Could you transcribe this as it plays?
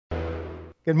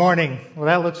Good morning. Well,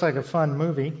 that looks like a fun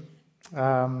movie.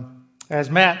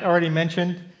 As Matt already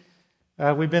mentioned,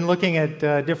 we've been looking at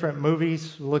different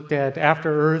movies. We looked at After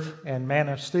Earth and Man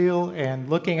of Steel, and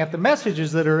looking at the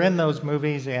messages that are in those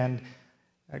movies, and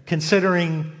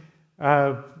considering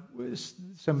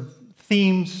some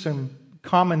themes, some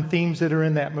common themes that are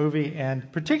in that movie,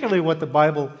 and particularly what the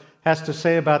Bible has to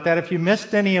say about that. If you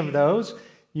missed any of those,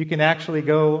 you can actually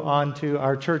go onto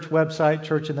our church website,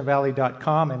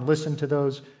 churchinthevalley.com, and listen to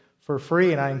those for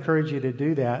free, and I encourage you to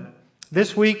do that.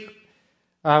 This week,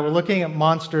 we're looking at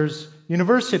Monsters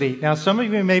University. Now, some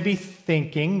of you may be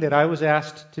thinking that I was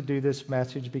asked to do this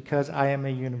message because I am a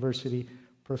university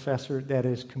professor. That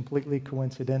is completely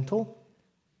coincidental.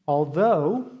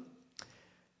 Although,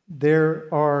 there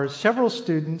are several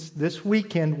students this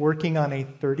weekend working on a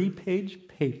 30-page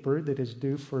paper that is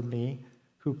due for me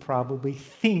who probably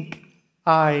think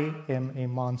I am a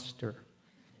monster.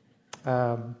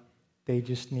 They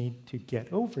just need to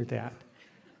get over that.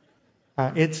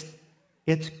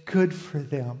 It's good for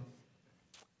them,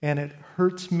 and it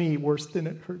hurts me worse than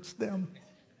it hurts them.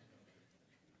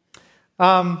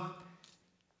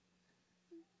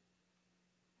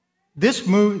 This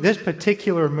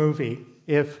particular movie,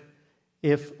 if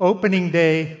opening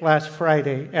day last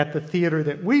Friday at the theater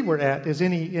that we were at is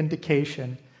any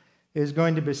indication, is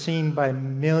going to be seen by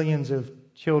millions of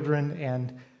children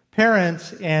and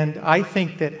parents, and I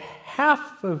think that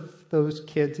half of those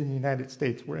kids in the United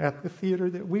States were at the theater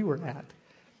that we were at.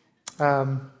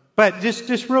 But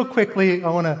just real quickly, I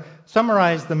want to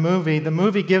summarize the movie. The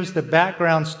movie gives the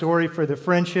background story for the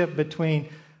friendship between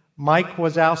Mike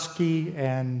Wazowski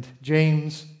and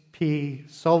James P.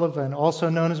 Sullivan, also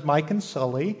known as Mike and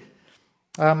Sully.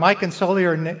 Mike and Sully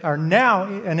are now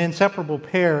an inseparable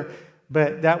pair,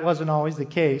 but that wasn't always the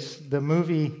case. The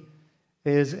movie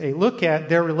is a look at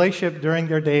their relationship during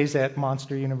their days at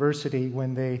Monster University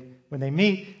when they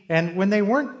meet, and when they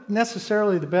weren't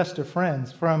necessarily the best of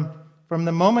friends. From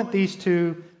the moment these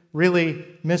two really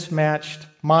mismatched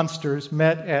monsters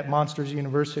met at Monsters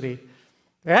University,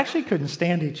 they actually couldn't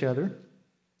stand each other.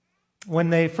 When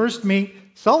they first meet,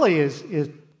 Sully is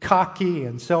cocky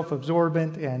and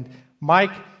self-absorbent, and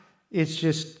Mike is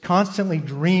just constantly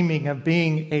dreaming of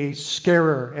being a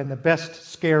scarer and the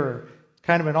best scarer.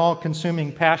 Kind of an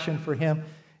all-consuming passion for him.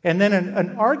 And then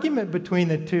an argument between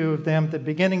the two of them at the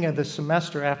beginning of the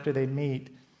semester after they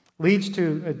meet leads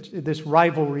to this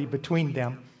rivalry between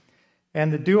them.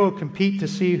 And the duo compete to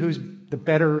see who's the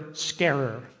better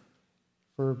scarer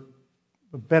for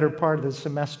a better part of the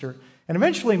semester. And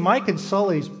eventually Mike and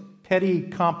Sully's petty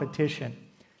competition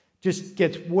just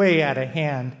gets way out of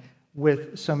hand,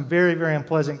 with some very, very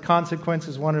unpleasant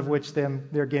consequences, one of which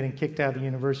they're getting kicked out of the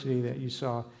university that you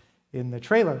saw in the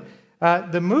trailer.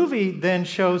 The movie then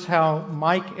shows how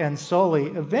Mike and Sully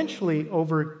eventually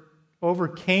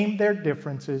overcame their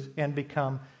differences and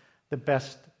become the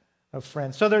best of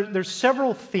friends. So there's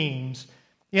several themes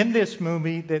in this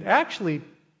movie that actually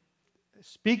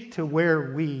speak to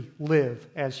where we live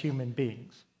as human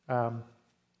beings.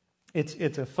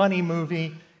 It's a funny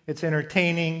movie. It's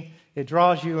entertaining. It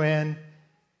draws you in.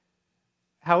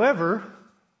 However,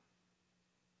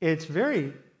 it's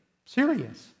very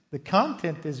serious. The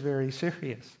content is very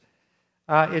serious.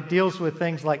 It deals with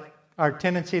things like our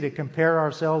tendency to compare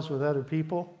ourselves with other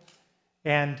people,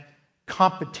 and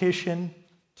competition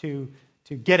to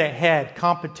get ahead,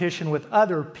 competition with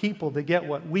other people to get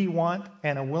what we want,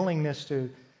 and a willingness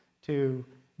to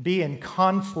be in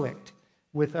conflict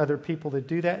with other people to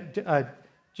do that.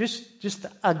 Just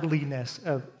the ugliness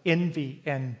of envy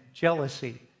and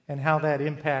jealousy and how that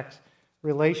impacts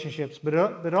relationships.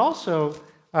 But also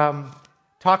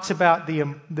talks about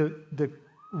the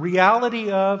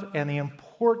reality of and the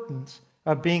importance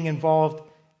of being involved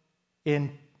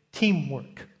in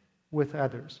teamwork with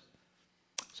others.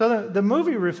 So the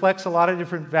movie reflects a lot of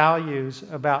different values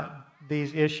about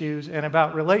these issues and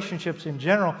about relationships in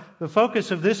general. The focus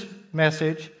of this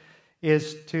message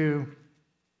is to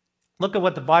look at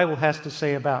what the Bible has to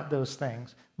say about those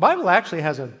things. The Bible actually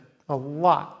has a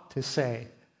lot to say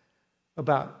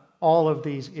about all of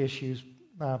these issues,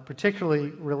 particularly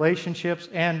relationships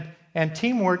and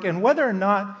teamwork, and whether or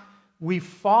not we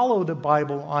follow the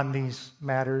Bible on these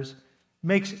matters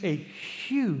makes a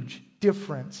huge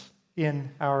difference in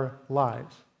our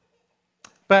lives.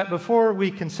 But before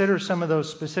we consider some of those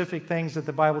specific things that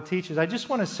the Bible teaches, I just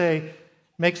want to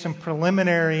make some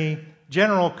preliminary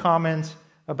general comments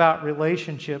about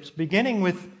relationships, beginning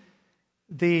with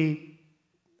the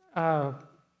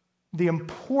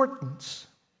importance,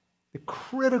 the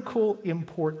critical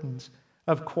importance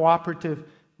of cooperative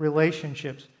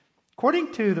relationships.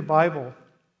 According to the Bible,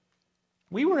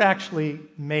 We were actually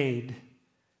made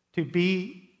to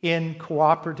be in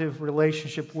cooperative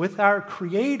relationship with our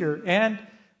Creator and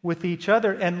with each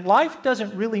other. And life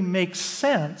doesn't really make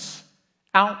sense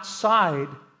outside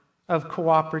of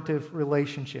cooperative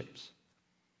relationships.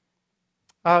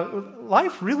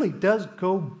 Life really does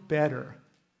go better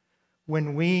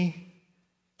when we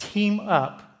team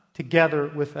up together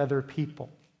with other people.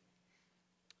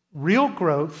 Real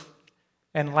growth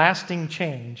and lasting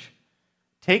change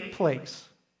take place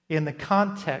in the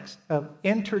context of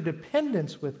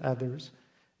interdependence with others,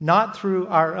 not through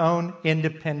our own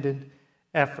independent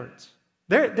efforts.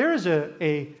 There is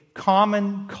a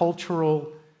common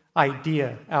cultural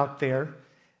idea out there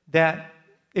that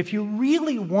if you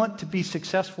really want to be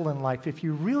successful in life, if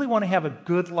you really want to have a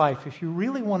good life, if you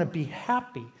really want to be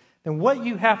happy, then what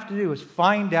you have to do is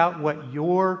find out what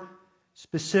your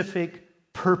specific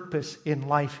purpose in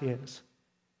life is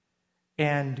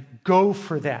and go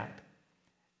for that.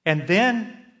 And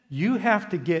then you have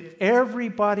to get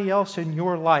everybody else in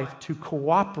your life to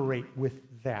cooperate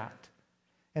with that.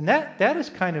 And that is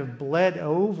kind of bled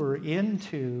over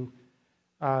into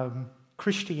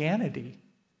Christianity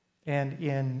and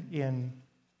in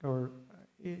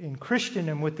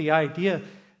Christendom, with the idea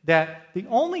that the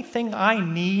only thing I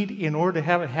need in order to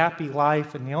have a happy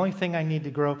life and the only thing I need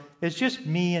to grow is just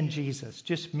me and Jesus,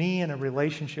 just me in a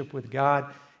relationship with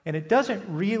God. And it doesn't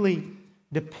really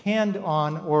depend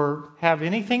on or have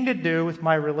anything to do with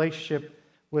my relationship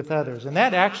with others. And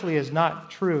that actually is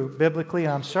not true biblically.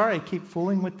 I'm sorry I keep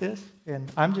fooling with this,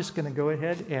 and I'm just going to go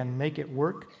ahead and make it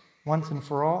work once and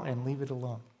for all and leave it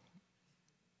alone.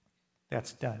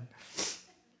 That's done.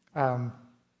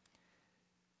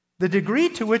 The degree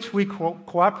to which we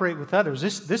cooperate with others,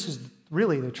 this is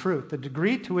really the truth. The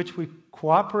degree to which we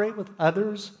cooperate with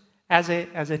others as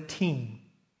a team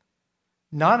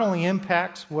not only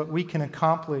impacts what we can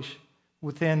accomplish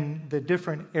within the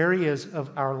different areas of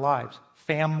our lives,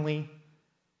 family,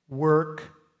 work,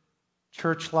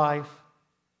 church life,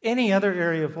 any other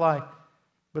area of life,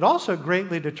 but also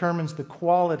greatly determines the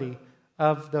quality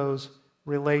of those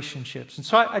relationships. And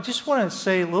so I just want to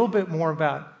say a little bit more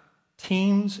about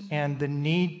teams and the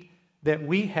need that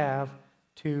we have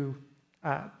to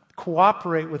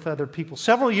cooperate with other people.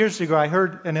 Several years ago, I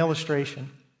heard an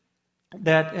illustration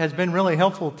that has been really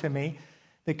helpful to me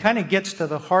that kind of gets to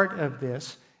the heart of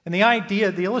this. And the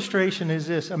idea, the illustration is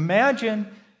this. Imagine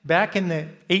back in the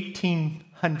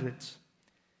 1800s,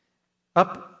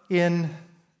 up in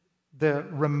the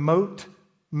remote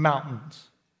mountains,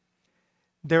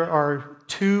 there are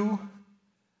two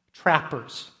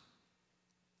trappers.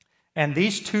 And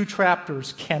these two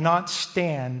trappers cannot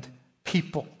stand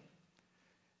people.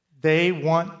 They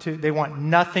want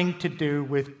nothing to do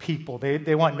with people.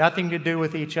 They want nothing to do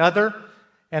with each other.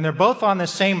 And they're both on the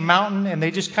same mountain, and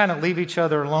they just kind of leave each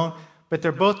other alone. But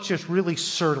they're both just really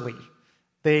surly.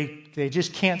 They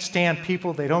just can't stand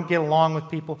people. They don't get along with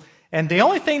people. And the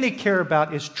only thing they care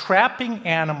about is trapping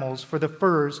animals for the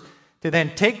furs to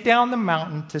then take down the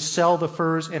mountain to sell the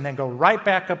furs and then go right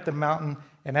back up the mountain.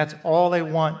 And that's all they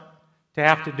want to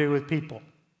have to do with people.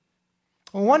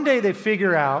 Well, one day they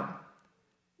figure out,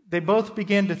 they both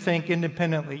begin to think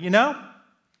independently. You know,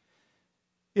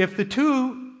 if the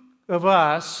two of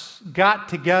us got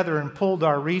together and pulled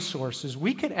our resources,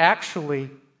 we could actually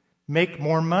make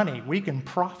more money. We can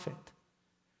profit.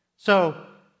 So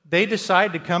they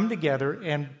decide to come together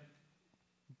and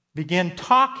begin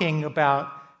talking about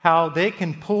how they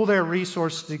can pull their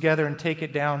resources together and take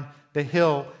it down the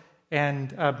hill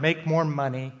and make more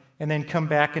money and then come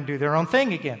back and do their own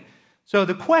thing again. So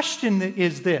the question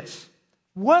is this: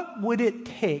 what would it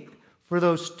take for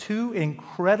those two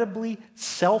incredibly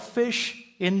selfish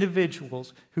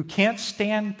individuals who can't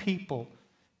stand people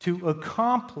to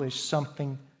accomplish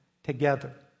something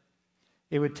together?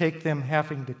 It would take them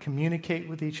having to communicate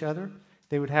with each other.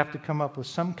 They would have to come up with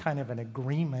some kind of an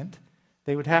agreement.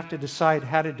 They would have to decide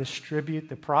how to distribute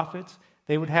the profits.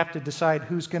 They would have to decide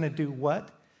who's going to do what.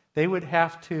 They would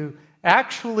have to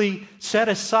actually set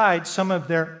aside some of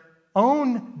their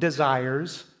own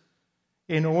desires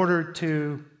in order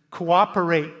to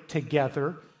cooperate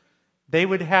together. They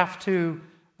would have to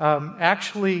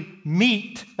actually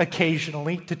meet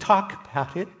occasionally to talk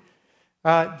about it.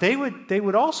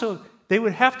 They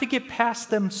would have to get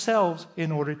past themselves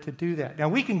in order to do that. Now,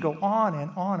 we can go on and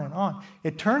on and on.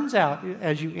 It turns out,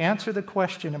 as you answer the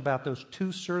question about those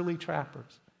two surly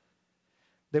trappers,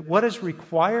 that what is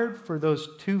required for those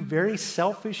two very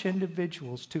selfish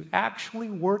individuals to actually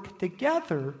work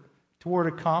together toward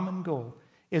a common goal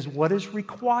is what is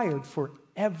required for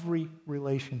every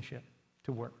relationship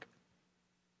to work.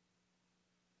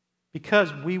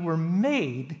 Because we were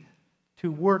made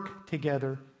to work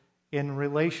together in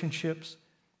relationships,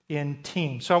 in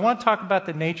teams. So I want to talk about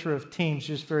the nature of teams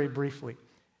just very briefly.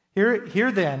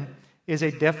 Here then is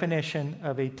a definition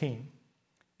of a team.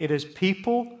 It is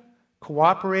people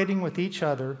cooperating with each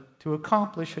other to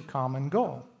accomplish a common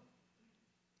goal.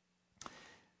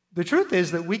 The truth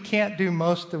is that we can't do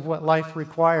most of what life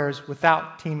requires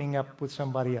without teaming up with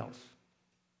somebody else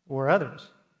or others.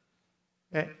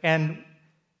 And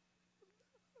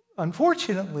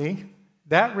unfortunately,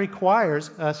 that requires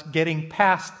us getting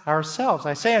past ourselves.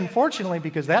 I say unfortunately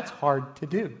because that's hard to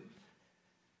do.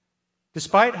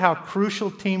 Despite how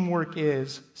crucial teamwork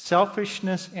is,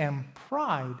 selfishness and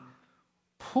pride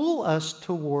pull us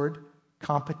toward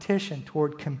competition,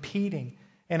 toward competing.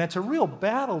 And it's a real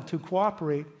battle to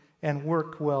cooperate and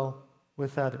work well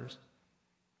with others.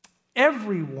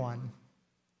 Everyone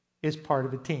is part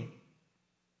of a team.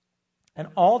 And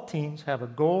all teams have a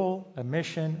goal, a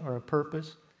mission, or a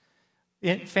purpose.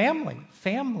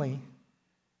 Family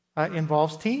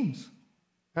involves teams.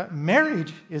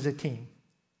 Marriage is a team.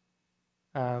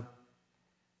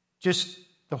 Just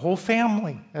the whole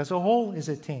family as a whole is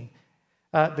a team.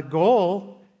 The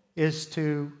goal is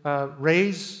to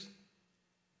raise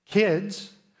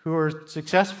kids who are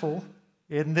successful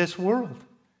in this world.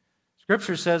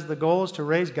 Scripture says the goal is to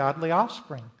raise godly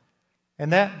offspring.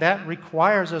 And that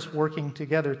requires us working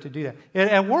together to do that.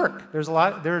 At work,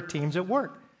 there are teams at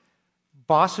work.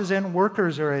 Bosses and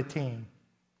workers are a team.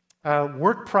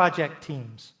 Work project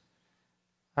teams.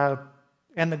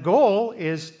 And the goal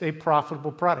is a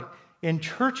profitable product. In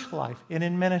church life and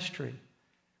in ministry,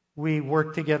 we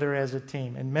work together as a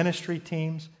team. In ministry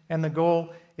teams, and the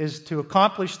goal is to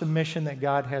accomplish the mission that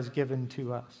God has given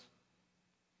to us.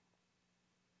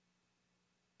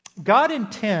 God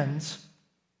intends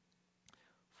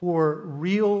for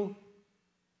real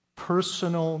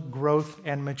personal growth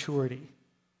and maturity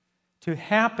to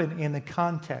happen in the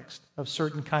context of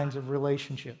certain kinds of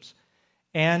relationships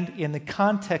and in the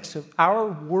context of our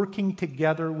working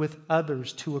together with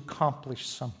others to accomplish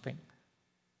something.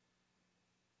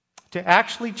 To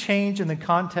actually change in the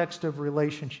context of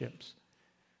relationships,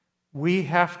 we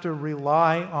have to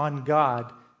rely on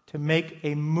God to make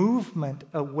a movement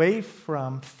away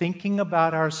from thinking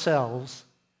about ourselves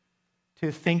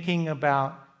to thinking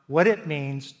about what it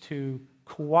means to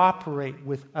cooperate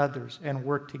with others and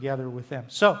work together with them.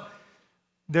 So,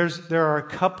 there are a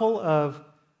couple of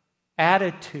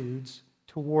attitudes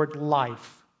toward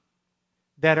life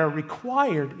that are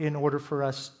required in order for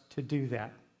us to do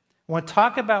that. I want to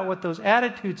talk about what those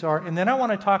attitudes are, and then I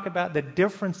want to talk about the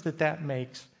difference that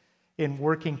makes in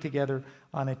working together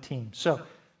on a team. So,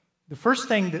 the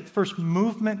first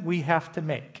movement we have to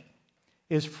make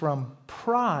is from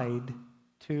pride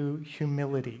to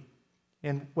humility.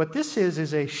 And what this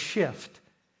is a shift.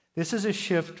 This is a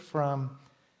shift from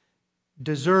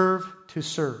deserve to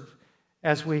serve.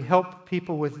 As we help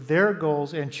people with their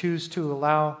goals and choose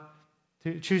to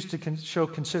show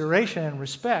consideration and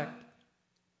respect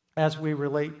as we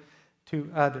relate to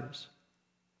others.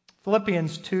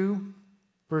 Philippians 2,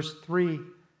 verse 3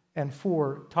 and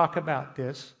 4 talk about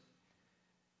this.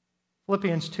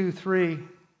 Philippians 2:3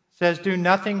 says, "Do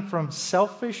nothing from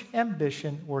selfish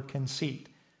ambition or conceit,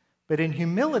 but in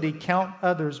humility count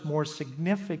others more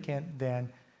significant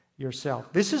than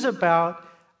yourself." This is about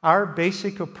our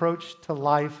basic approach to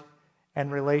life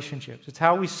and relationships. It's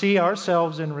how we see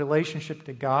ourselves in relationship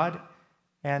to God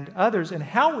and others, and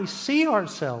how we see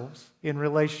ourselves in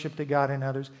relationship to God and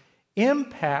others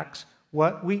impacts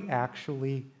what we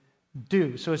actually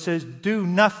do. So it says, do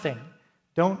nothing.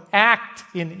 Don't act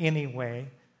in any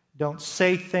way. Don't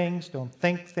say things, don't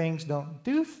think things, don't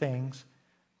do things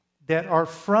that are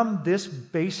from this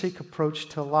basic approach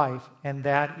to life, and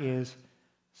that is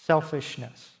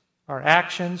selfishness. Our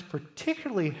actions,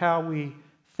 particularly how we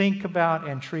think about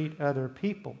and treat other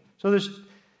people. So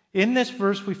in this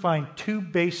verse we find two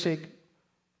basic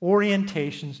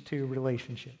orientations to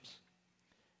relationships: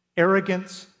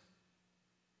 arrogance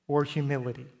or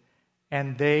humility.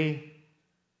 And they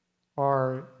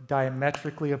are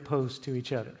diametrically opposed to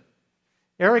each other.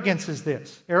 Arrogance is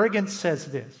this. Arrogance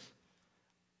says this.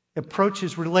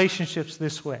 Approaches relationships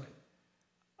this way: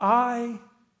 I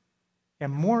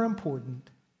am more important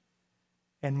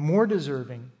and more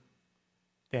deserving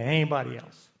than anybody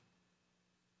else.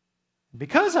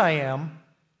 Because I am,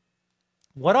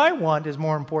 what I want is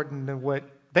more important than what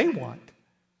they want.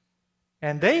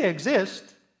 And they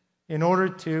exist in order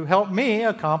to help me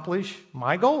accomplish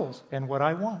my goals and what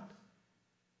I want.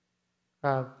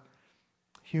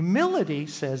 Humility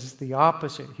says the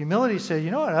opposite. Humility says,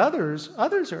 you know what, others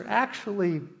are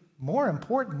actually more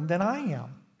important than I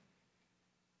am.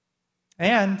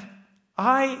 And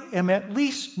I am at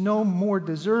least no more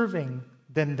deserving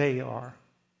than they are.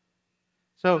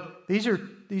 So these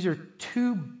are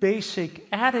two basic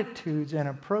attitudes and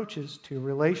approaches to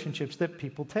relationships that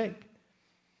people take.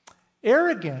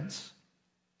 Arrogance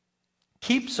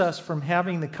keeps us from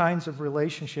having the kinds of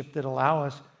relationship that allow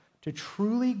us to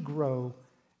truly grow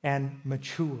and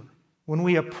mature. When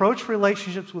we approach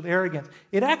relationships with arrogance,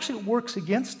 it actually works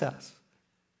against us.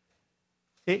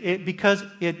 Because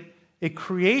it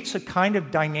creates a kind of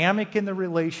dynamic in the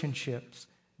relationships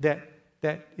that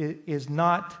is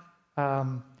not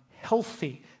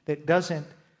healthy, that doesn't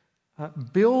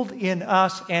build in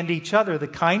us and each other the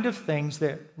kind of things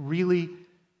that really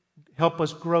help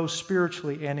us grow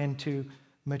spiritually and into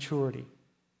maturity.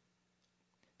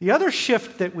 The other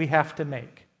shift that we have to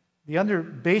make, the other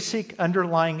basic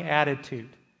underlying attitude,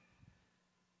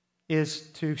 is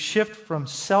to shift from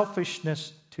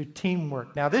selfishness to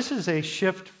teamwork. Now, this is a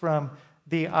shift from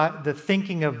the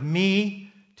thinking of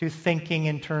me to thinking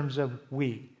in terms of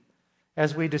we,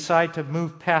 as we decide to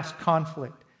move past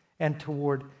conflict and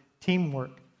toward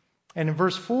teamwork. And in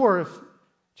verse 4 of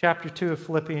chapter 2 of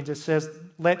Philippians, it says,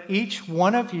 Let each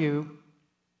of you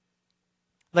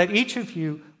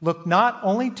look not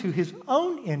only to his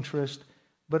own interest,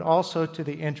 but also to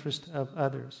the interest of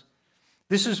others.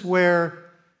 This is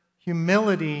where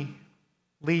humility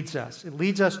leads us. It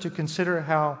leads us to consider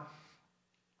how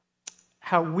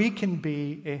we can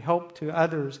be a help to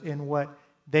others in what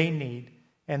they need.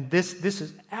 And this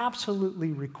is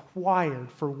absolutely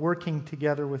required for working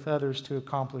together with others to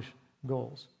accomplish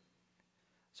goals.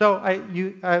 So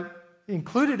I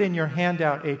included in your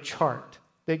handout a chart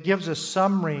that gives a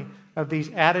summary of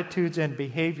these attitudes and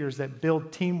behaviors that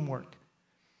build teamwork.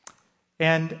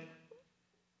 And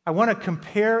I want to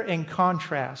compare and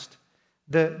contrast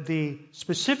the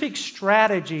specific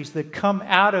strategies that come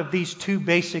out of these two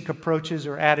basic approaches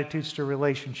or attitudes to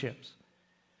relationships.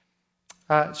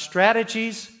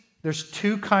 Strategies, there's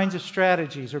two kinds of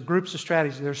strategies or groups of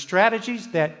strategies. There's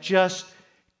strategies that just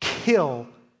kill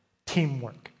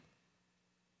teamwork,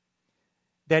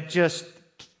 that just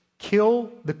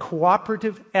kill the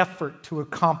cooperative effort to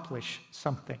accomplish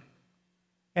something.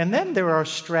 And then there are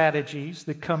strategies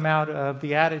that come out of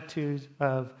the attitude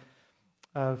of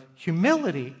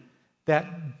humility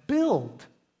that build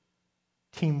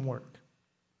teamwork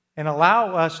and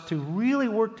allow us to really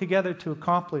work together to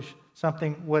accomplish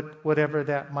something, whatever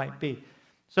that might be.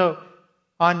 So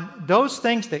on those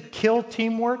things that kill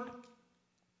teamwork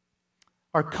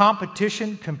are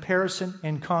competition, comparison,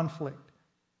 and conflict.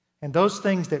 And those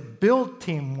things that build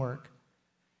teamwork,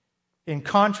 in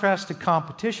contrast to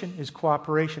competition, is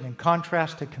cooperation. In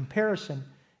contrast to comparison,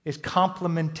 is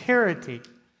complementarity.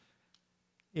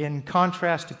 In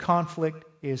contrast to conflict,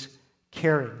 is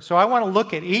caring. So I want to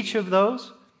look at each of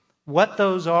those, what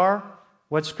those are,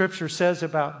 what Scripture says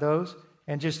about those,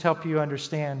 and just help you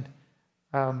understand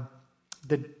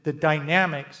the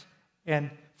dynamics, and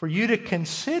for you to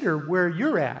consider where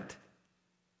you're at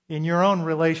in your own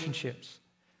relationships.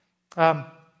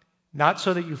 Not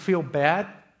so that you feel bad,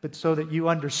 but so that you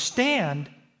understand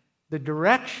the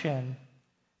direction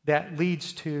that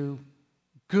leads to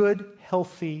good,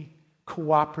 healthy,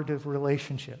 cooperative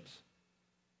relationships.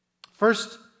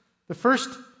 The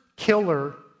first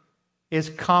killer is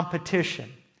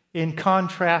competition, in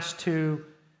contrast to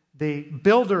the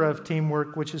builder of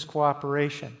teamwork, which is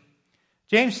cooperation.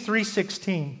 James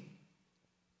 3:16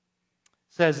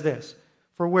 says this,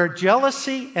 For where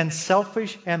jealousy and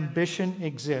selfish ambition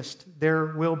exist, there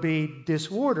will be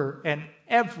disorder and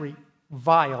every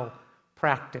vile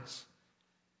practice.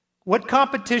 What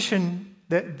competition,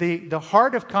 the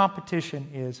heart of competition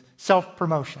is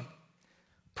self-promotion.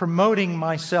 Promoting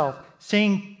myself,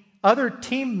 seeing other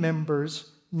team members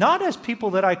not as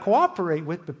people that I cooperate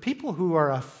with, but people who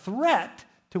are a threat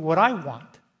to what I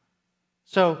want.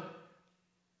 So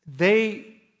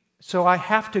I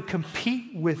have to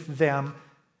compete with them.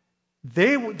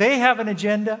 They have an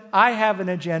agenda, I have an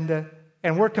agenda,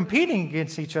 and we're competing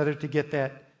against each other to get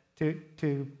that,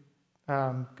 to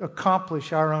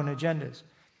accomplish our own agendas.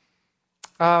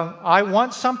 I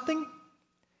want something,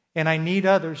 and I need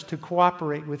others to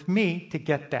cooperate with me to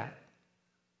get that.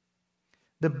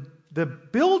 The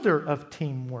builder of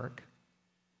teamwork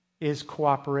is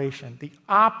cooperation, the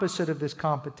opposite of this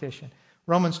competition.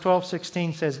 Romans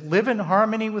 12:16 says, Live in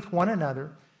harmony with one another.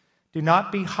 Do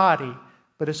not be haughty,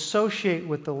 but associate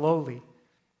with the lowly.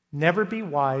 Never be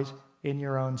wise in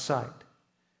your own sight.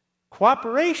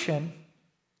 Cooperation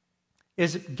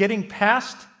is getting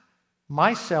past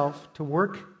myself to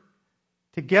work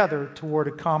together toward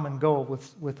a common goal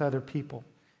with other people.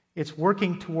 It's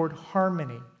working toward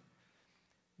harmony.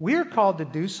 We are called to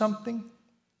do something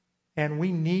And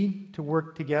we need to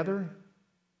work together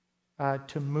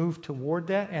to move toward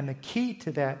that. And the key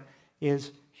to that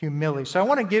is humility. So I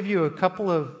want to give you a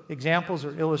couple of examples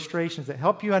or illustrations that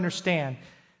help you understand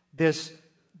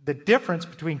the difference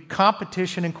between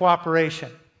competition and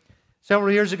cooperation.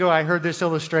 Several years ago, I heard this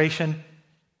illustration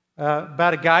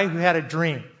about a guy who had a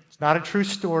dream. It's not a true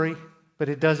story, but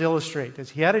it does illustrate this.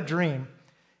 He had a dream.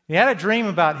 He had a dream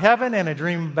about heaven and a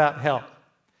dream about hell.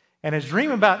 And his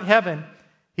dream about heaven,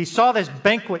 he saw this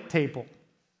banquet table.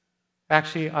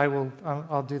 Actually,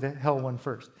 I'll do the hell one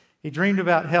first. He dreamed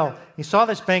about hell. He saw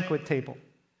this banquet table.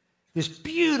 This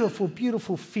beautiful,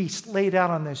 beautiful feast laid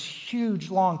out on this huge,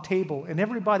 long table, and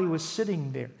everybody was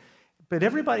sitting there. But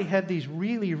everybody had these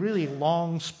really, really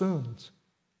long spoons.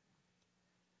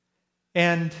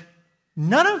 And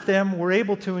none of them were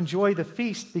able to enjoy the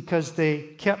feast because they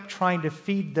kept trying to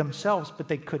feed themselves, but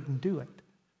they couldn't do it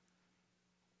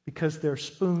because their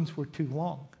spoons were too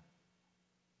long.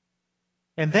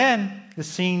 And then the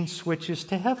scene switches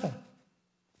to heaven.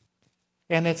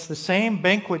 And it's the same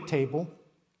banquet table,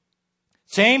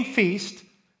 same feast,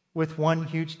 with one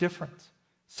huge difference.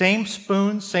 Same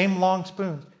spoons, same long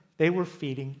spoons. They were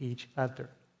feeding each other.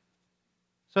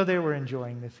 So they were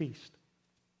enjoying the feast.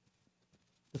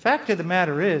 The fact of the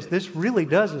matter is, this really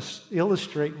does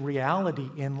illustrate reality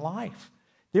in life.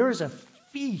 There is a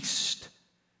feast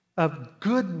of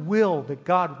goodwill that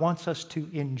God wants us to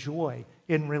enjoy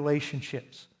in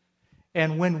relationships.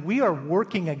 And when we are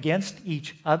working against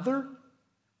each other,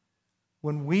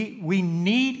 when we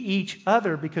need each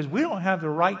other because we don't have the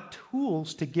right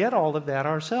tools to get all of that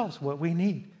ourselves, what we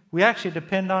need. We actually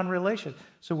depend on relations.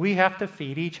 So we have to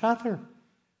feed each other.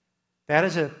 That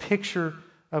is a picture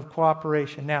of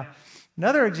cooperation. Now,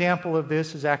 another example of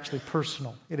this is actually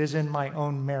personal. It is in my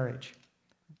own marriage.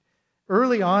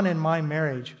 Early on in my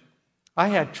marriage, I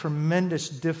had tremendous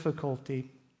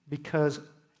difficulty because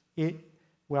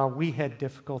we had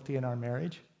difficulty in our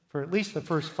marriage for at least the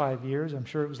first 5 years. I'm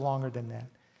sure it was longer than that.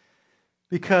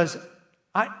 Because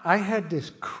I had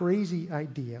this crazy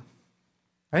idea.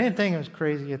 I didn't think it was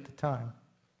crazy at the time.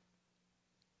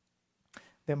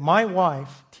 That my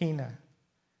wife, Tina,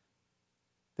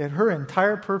 that her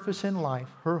entire purpose in life,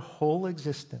 her whole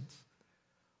existence,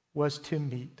 was to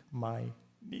meet my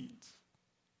needs.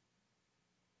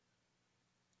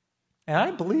 And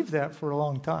I believed that for a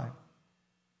long time.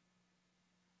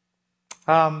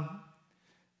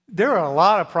 There are a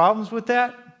lot of problems with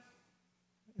that,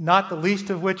 not the least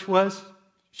of which was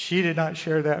she did not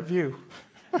share that view.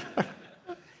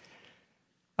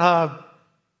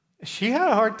 She had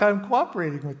a hard time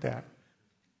cooperating with that.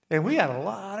 And we had a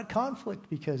lot of conflict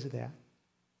because of that.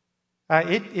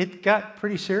 It got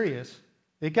pretty serious.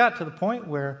 It got to the point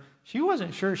where she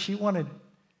wasn't sure she wanted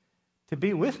to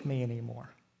be with me anymore.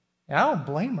 And I don't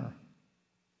blame her.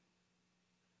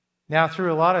 Now,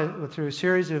 through a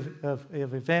series of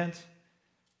events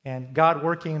and God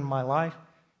working in my life,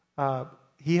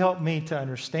 He helped me to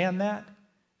understand that.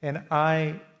 And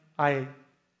I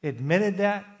admitted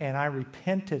that, and I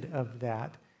repented of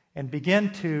that, and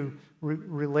began to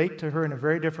relate to her in a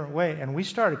very different way. And we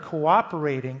started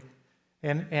cooperating,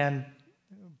 and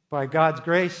by God's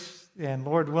grace and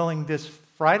Lord willing, this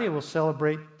Friday we'll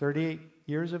celebrate 38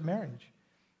 years of marriage,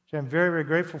 which I'm very, very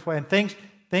grateful for. And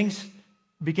things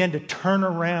began to turn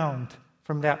around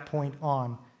from that point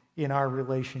on in our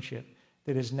relationship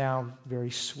that is now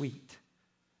very sweet.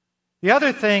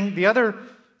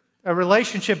 A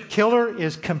relationship killer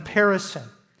is comparison.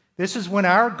 This is when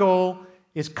our goal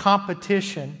is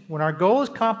competition. When our goal is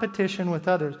competition with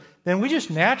others, then we just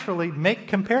naturally make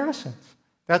comparisons.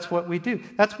 That's what we do.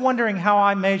 That's wondering how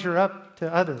I measure up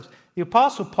to others. The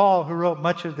Apostle Paul, who wrote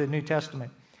much of the New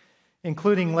Testament,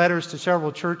 including letters to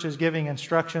several churches giving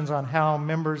instructions on how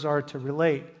members are to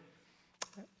relate,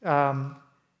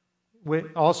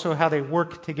 also how they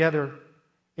work together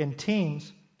in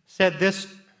teams, said this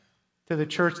to the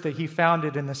church that he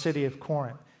founded in the city of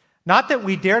Corinth. Not that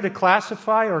we dare to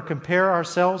classify or compare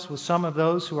ourselves with some of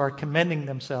those who are commending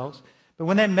themselves, but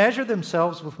when they measure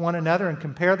themselves with one another and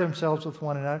compare themselves with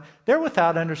one another, they're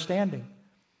without understanding.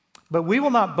 But we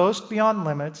will not boast beyond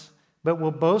limits, but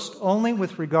will boast only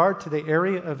with regard to the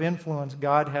area of influence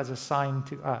God has assigned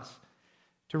to us,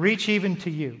 to reach even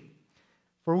to you.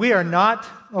 For we are not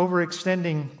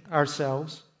overextending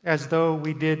ourselves as though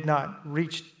we did not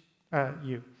reach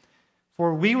you.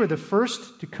 For we were the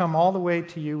first to come all the way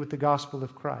to you with the gospel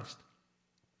of Christ.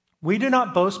 We do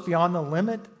not boast beyond the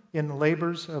limit in the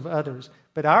labors of others,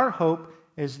 but our hope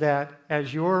is that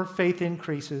as your faith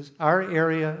increases, our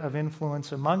area of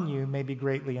influence among you may be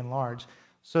greatly enlarged,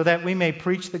 so that we may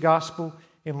preach the gospel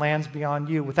in lands beyond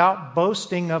you, without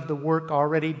boasting of the work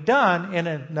already done in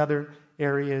another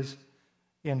area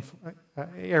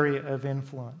of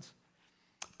influence.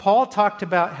 Paul talked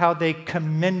about how they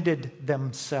commended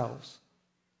themselves.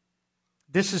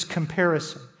 This is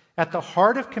comparison. At the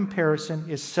heart of comparison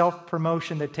is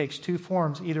self-promotion that takes two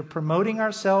forms, either promoting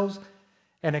ourselves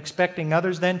and expecting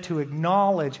others then to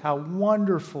acknowledge how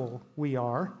wonderful we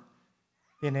are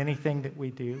in anything that we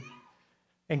do,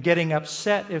 and getting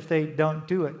upset if they don't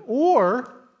do it,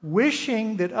 or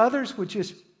wishing that others would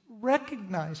just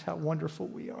recognize how wonderful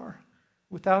we are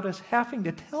without us having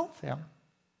to tell them,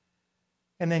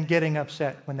 and then getting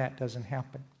upset when that doesn't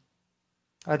happen.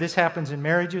 This happens in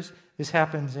marriages, this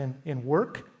happens in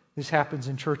work, this happens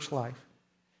in church life.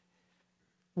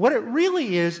 What it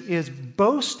really is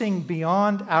boasting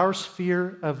beyond our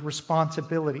sphere of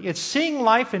responsibility. It's seeing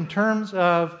life in terms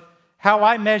of how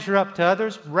I measure up to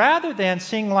others, rather than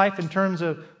seeing life in terms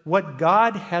of what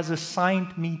God has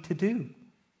assigned me to do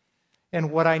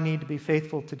and what I need to be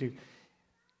faithful to do.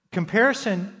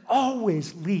 Comparison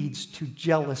always leads to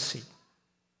jealousy,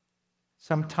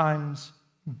 sometimes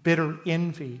bitter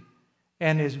envy,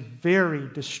 and is very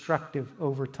destructive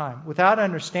over time. Without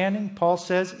understanding, Paul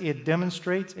says it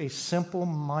demonstrates a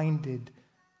simple-minded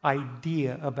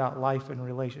idea about life and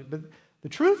relationship. But the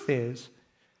truth is,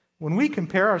 when we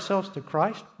compare ourselves to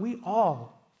Christ, we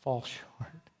all fall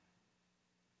short.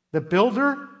 The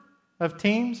builder of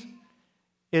teams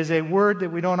is a word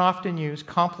that we don't often use,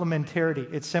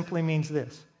 complementarity. It simply means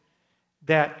this,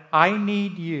 that I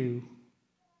need you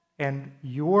and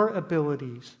your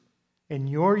abilities and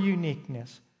your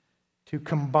uniqueness to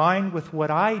combine with what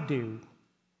I do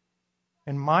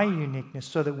and my uniqueness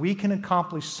so that we can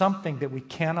accomplish something that we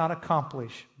cannot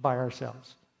accomplish by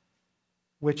ourselves,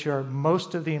 which are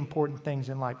most of the important things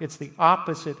in life. It's the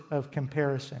opposite of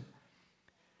comparison.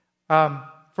 1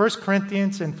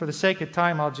 Corinthians, and for the sake of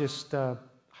time, I'll just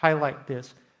highlight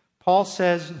this. Paul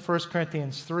says in 1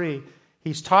 Corinthians 3,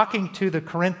 he's talking to the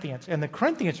Corinthians, and the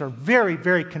Corinthians are very,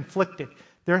 very conflicted.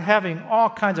 They're having all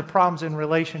kinds of problems in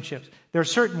relationships. There are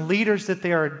certain leaders that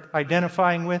they are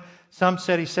identifying with. Some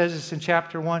said, he says this in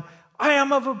chapter 1, I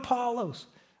am of Apollos.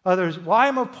 Others, well, I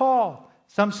am of Paul.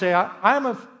 Some say, I am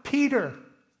of Peter.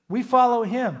 We follow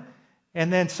him.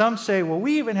 And then some say, well,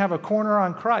 we even have a corner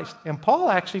on Christ. And Paul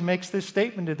actually makes this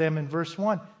statement to them in verse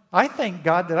 1. I thank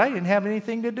God that I didn't have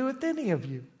anything to do with any of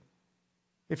you,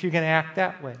 if you're going to act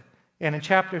that way. And in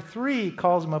chapter 3, he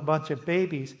calls them a bunch of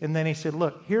babies. And then he said,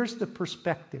 look, here's the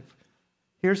perspective.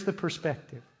 Here's the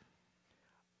perspective.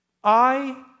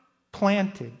 I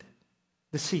planted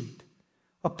the seed.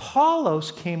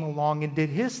 Apollos came along and did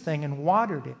his thing and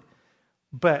watered it.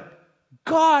 But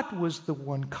God was the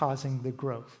one causing the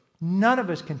growth. None of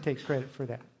us can take credit for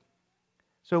that.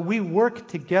 So we work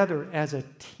together as a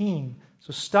team.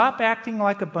 So stop acting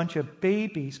like a bunch of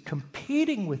babies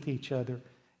competing with each other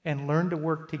and learn to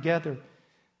work together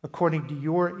according to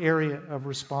your area of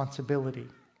responsibility.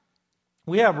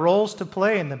 We have roles to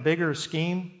play in the bigger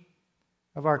scheme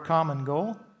of our common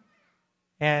goal.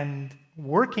 And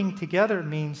working together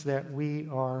means that we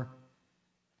are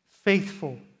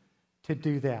faithful to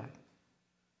do that.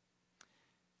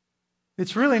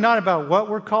 It's really not about what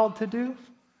we're called to do.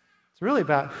 It's really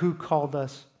about who called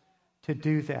us to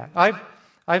do that.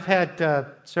 I've had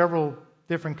several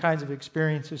different kinds of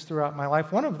experiences throughout my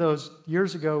life. One of those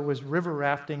years ago was river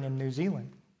rafting in New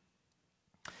Zealand.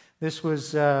 This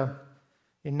was in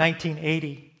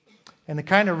 1980. And the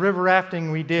kind of river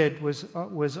rafting we did was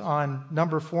on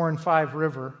number 4 and 5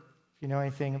 River. If you know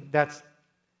anything, it's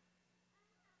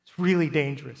really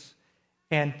dangerous.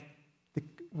 And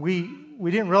we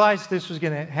didn't realize this was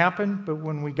going to happen, but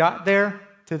when we got there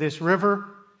to this river,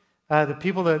 the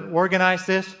people that organized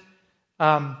this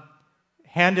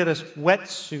handed us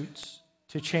wetsuits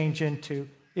to change into.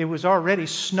 It was already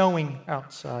snowing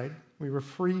outside. We were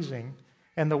freezing.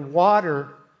 And the water,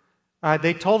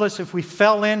 they told us if we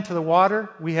fell into the water,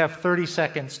 we have 30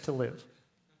 seconds to live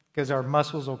because our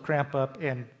muscles will cramp up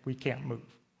and we can't move.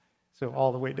 So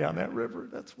all the way down that river,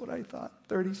 that's what I thought.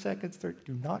 30 seconds, do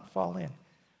not fall in.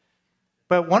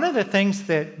 But one of the things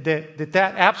that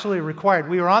absolutely required,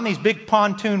 we were on these big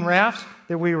pontoon rafts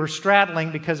that we were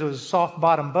straddling because it was a soft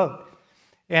bottom boat.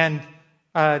 And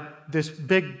this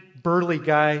big burly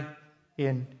guy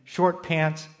in short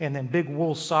pants and then big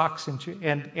wool socks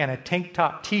and a tank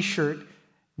top t-shirt,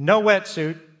 no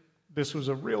wetsuit. This was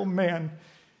a real man.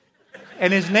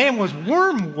 And his name was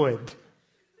Wormwood.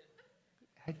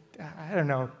 I don't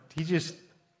know.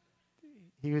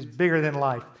 He was bigger than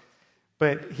life.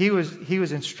 But he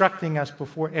was instructing us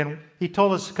before, and he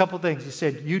told us a couple things. He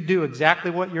said, you do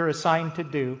exactly what you're assigned to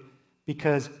do,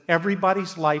 because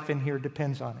everybody's life in here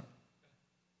depends on it.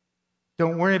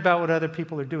 Don't worry about what other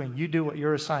people are doing. You do what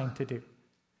you're assigned to do.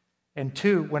 And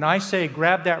 2, when I say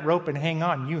grab that rope and hang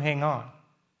on, you hang on.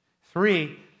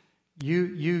 3, you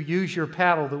use your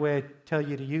paddle the way I tell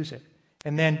you to use it.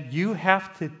 And then you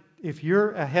have to, if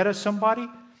you're ahead of somebody,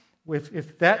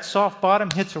 if that soft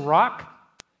bottom hits a rock,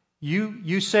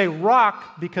 you say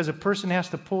rock because a person has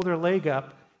to pull their leg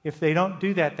up. If they don't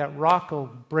do that, that rock will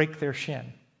break their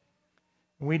shin.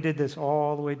 And we did this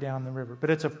all the way down the river. But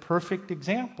it's a perfect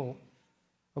example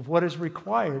of what is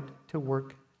required to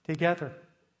work together.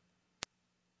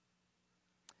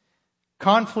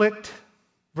 Conflict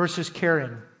versus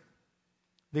caring,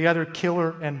 the other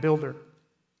killer and builder.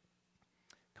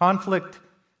 Conflict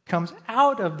comes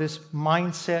out of this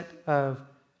mindset of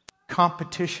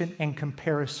competition and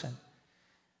comparison.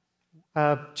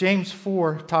 James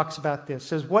 4 talks about this. It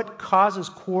says, what causes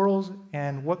quarrels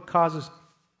and what causes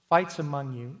fights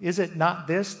among you? Is it not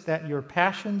this, that your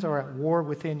passions are at war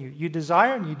within you? You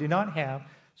desire and you do not have,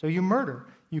 so you murder.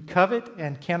 You covet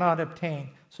and cannot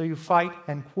obtain, so you fight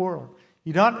and quarrel.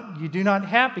 You do not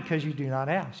have because you do not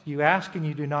ask. You ask and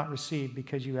you do not receive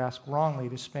because you ask wrongly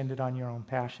to spend it on your own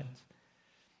passions.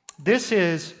 This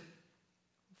is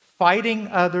fighting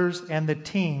others and the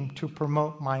team to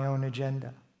promote my own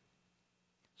agenda.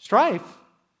 Strife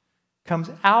comes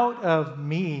out of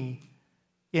me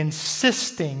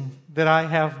insisting that I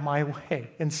have my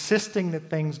way, insisting that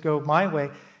things go my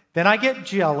way. Then I get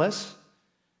jealous.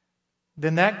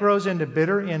 Then that grows into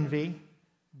bitter envy.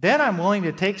 Then I'm willing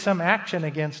to take some action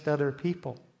against other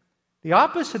people. The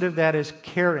opposite of that is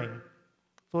caring.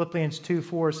 Philippians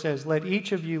 2:4 says, let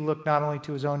each of you look not only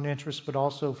to his own interest, but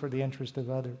also for the interest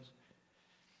of others.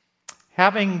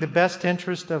 Having the best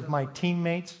interest of my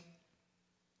teammates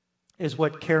is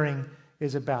what caring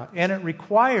is about. And it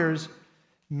requires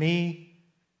me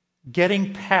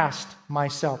getting past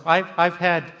myself. I've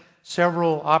had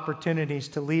several opportunities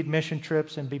to lead mission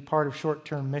trips and be part of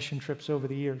short-term mission trips over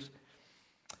the years.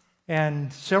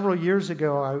 And several years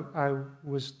ago,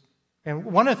 and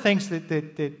one of the things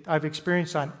that I've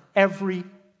experienced on every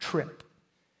trip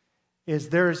is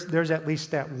there's at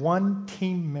least that one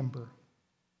team member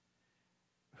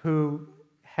who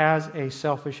has a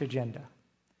selfish agenda.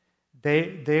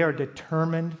 They are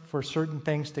determined for certain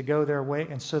things to go their way,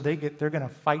 and so they're going to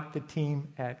fight the team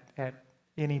at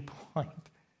any point.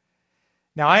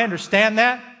 Now, I understand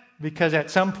that because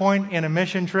at some point in a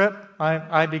mission trip,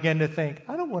 I begin to think,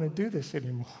 I don't want to do this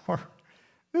anymore.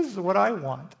 This is what I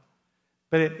want.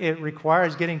 But it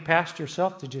requires getting past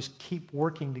yourself to just keep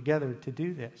working together to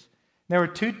do this. There were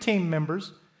 2 team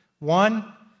members,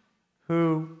 one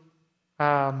who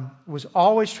was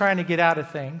always trying to get out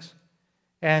of things.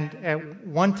 And at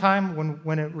one time,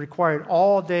 when it required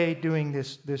all day doing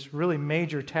this really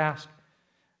major task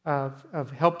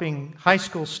of helping high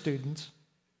school students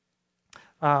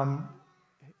in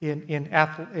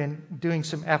doing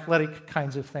some athletic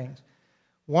kinds of things,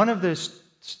 one of the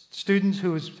students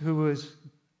who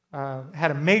had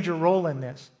a major role in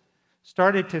this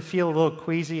started to feel a little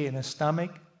queasy in his stomach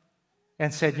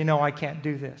and said, I can't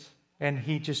do this. And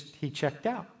he checked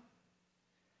out.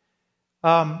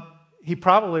 He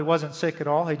probably wasn't sick at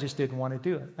all. He just didn't want to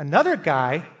do it. Another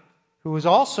guy who was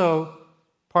also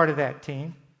part of that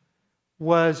team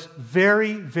was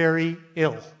very, very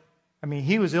ill. I mean,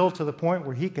 he was ill to the point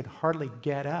where he could hardly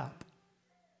get up.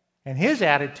 And his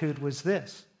attitude was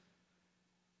this: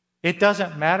 it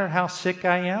doesn't matter how sick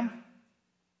I am,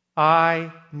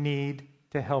 I need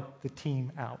to help the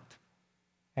team out.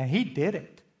 And he did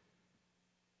it.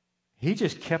 He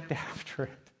just kept after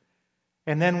it.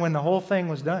 And then when the whole thing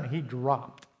was done, he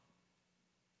dropped.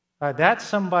 That's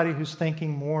somebody who's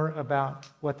thinking more about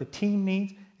what the team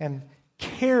needs and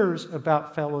cares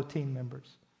about fellow team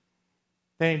members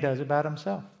than he does about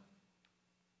himself.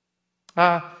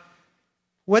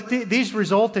 These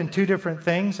result in 2 different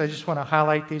things. I just want to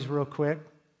highlight these real quick.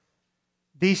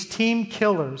 These team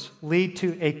killers lead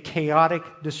to a chaotic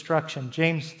destruction.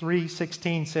 James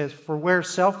 3:16 says, for where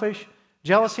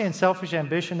jealousy and selfish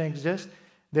ambition exist,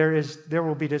 there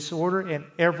will be disorder in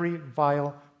every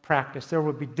vile practice. There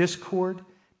will be discord,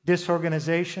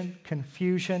 disorganization,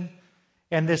 confusion,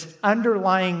 and this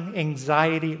underlying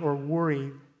anxiety or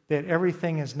worry that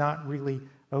everything is not really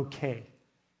okay.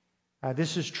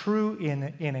 This is true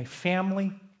in a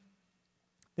family.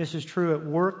 This is true at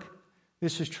work.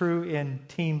 This is true in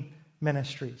team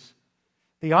ministries.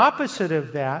 The opposite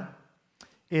of that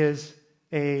is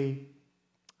a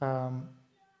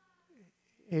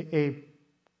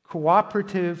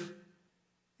cooperative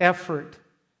effort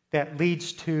that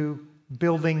leads to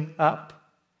building up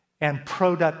and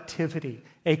productivity,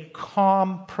 a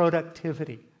calm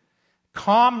productivity.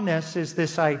 Calmness is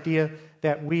this idea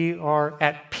that we are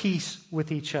at peace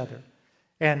with each other.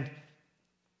 And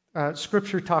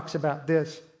Scripture talks about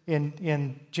this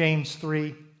in James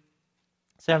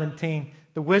 3:17.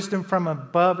 The wisdom from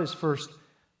above is first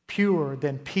pure,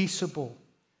 then peaceable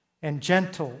and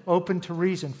gentle, open to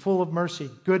reason, full of mercy,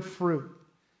 good fruit,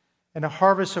 and a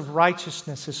harvest of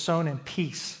righteousness is sown in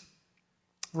peace.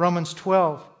 Romans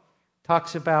 12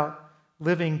 talks about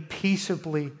living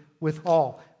peaceably with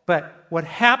all. But what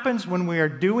happens when we are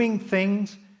doing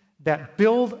things that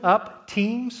build up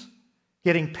teams,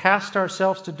 getting past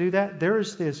ourselves to do that, there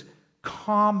is this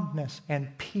calmness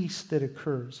and peace that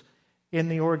occurs in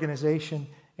the organization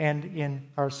and in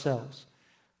ourselves.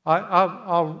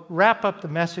 I'll wrap up the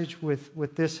message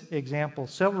with this example.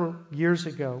 Several years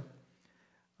ago,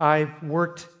 I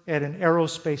worked at an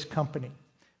aerospace company.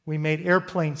 We made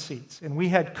airplane seats, and we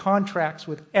had contracts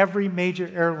with every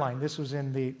major airline. This was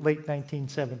in the late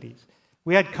 1970s.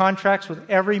 We had contracts with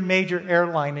every major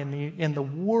airline in the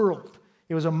world.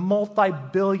 It was a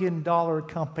multi-billion-dollar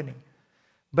company,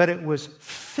 but it was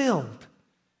filled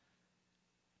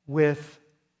with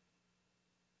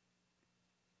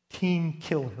team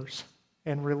killers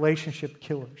and relationship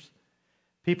killers.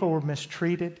 People were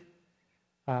mistreated.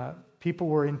 People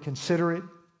were inconsiderate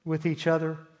with each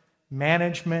other.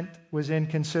 Management was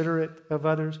inconsiderate of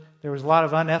others. There was a lot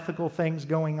of unethical things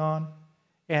going on.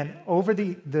 And over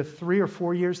the 3 or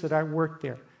 4 years that I worked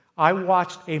there, I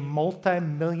watched a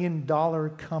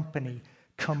multi-million-dollar company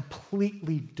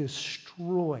completely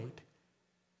destroyed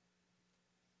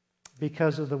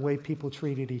because of the way people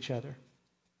treated each other.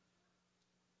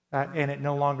 And it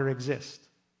no longer exists.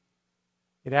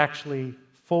 It actually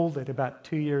folded about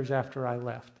 2 years after I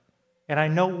left. And I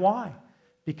know why.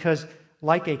 Because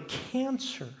like a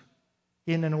cancer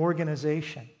in an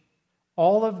organization,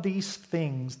 all of these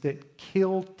things that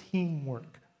kill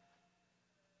teamwork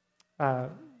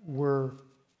were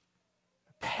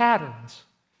patterns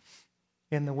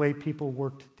in the way people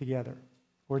worked together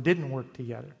or didn't work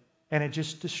together. And it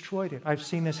just destroyed it. I've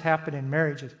seen this happen in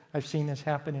marriages. I've seen this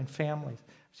happen in families.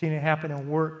 I've seen it happen in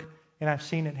work. And I've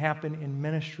seen it happen in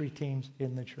ministry teams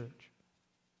in the church.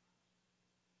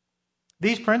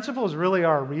 These principles really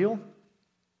are real.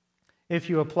 If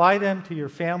you apply them to your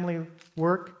family,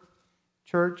 work,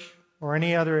 church, or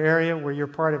any other area where you're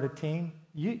part of a team,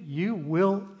 you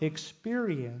will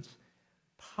experience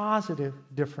positive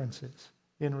differences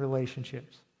in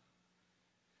relationships.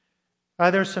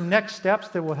 There's some next steps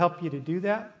that will help you to do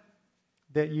that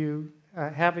you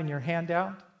have in your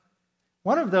handout.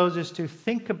 One of those is to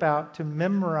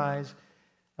memorize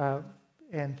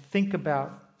and think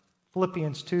about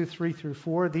Philippians 2, 3 through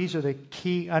 4. These are the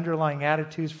key underlying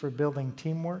attitudes for building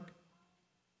teamwork.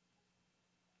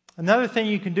 Another thing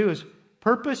you can do is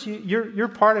purpose. You're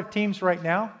part of teams right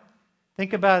now.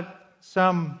 Think about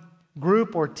some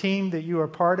group or team that you are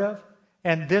part of.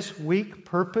 And this week,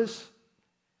 purpose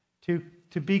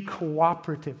to be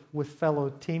cooperative with fellow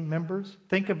team members.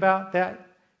 Think about that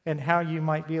and how you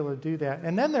might be able to do that.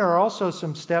 And then there are also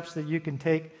some steps that you can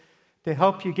take to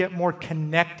help you get more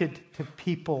connected to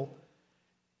people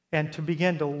and to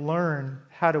begin to learn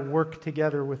how to work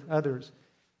together with others.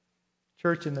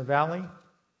 Church in the Valley.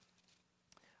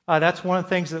 That's one of the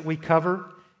things that we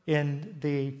cover in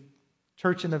the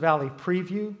Church in the Valley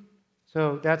preview.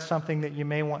 So that's something that you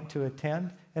may want to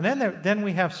attend. And then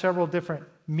we have several different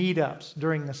meetups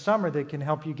during the summer that can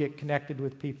help you get connected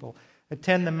with people.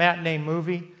 Attend the matinee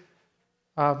movie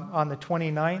on the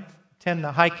 29th. Attend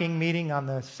the hiking meeting on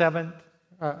the 7th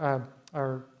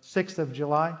or 6th of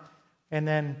July. And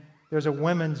then there's a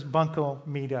women's bunco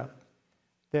meetup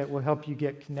that will help you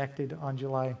get connected on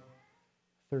July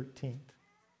 13th.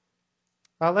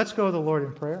 Let's go to the Lord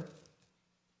in prayer.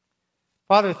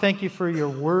 Father, thank you for your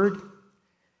word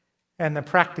and the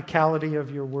practicality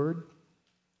of your word.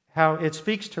 How it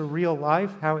speaks to real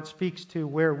life, how it speaks to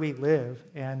where we live,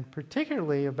 and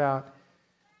particularly about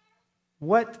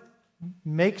what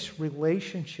makes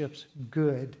relationships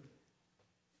good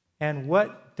and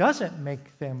what doesn't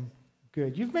make them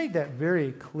good. You've made that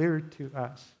very clear to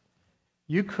us.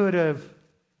 You could have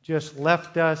just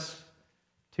left us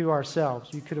to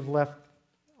ourselves. You could have left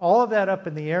all of that up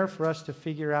in the air for us to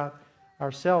figure out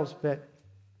ourselves, but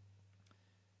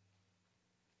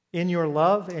in your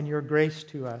love and your grace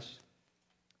to us,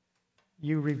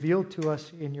 you revealed to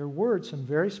us in your word some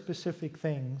very specific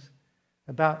things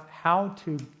about how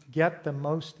to get the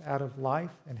most out of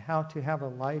life and how to have a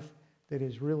life that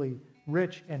is really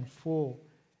rich and full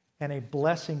and a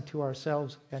blessing to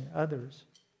ourselves and others.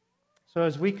 So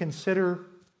as we consider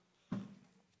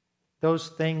those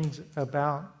things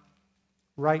about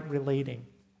right relating.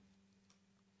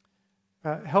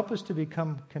 Help us to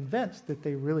become convinced that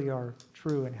they really are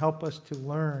true, and help us to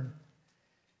learn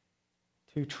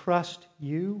to trust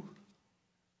you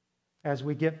as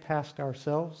we get past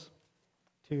ourselves,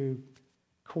 to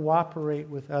cooperate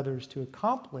with others to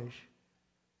accomplish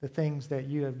the things that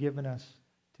you have given us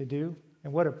to do.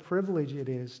 And what a privilege it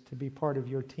is to be part of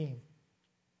your team.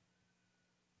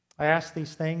 I ask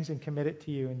these things and commit it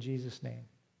to you in Jesus' name.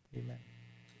 Amen.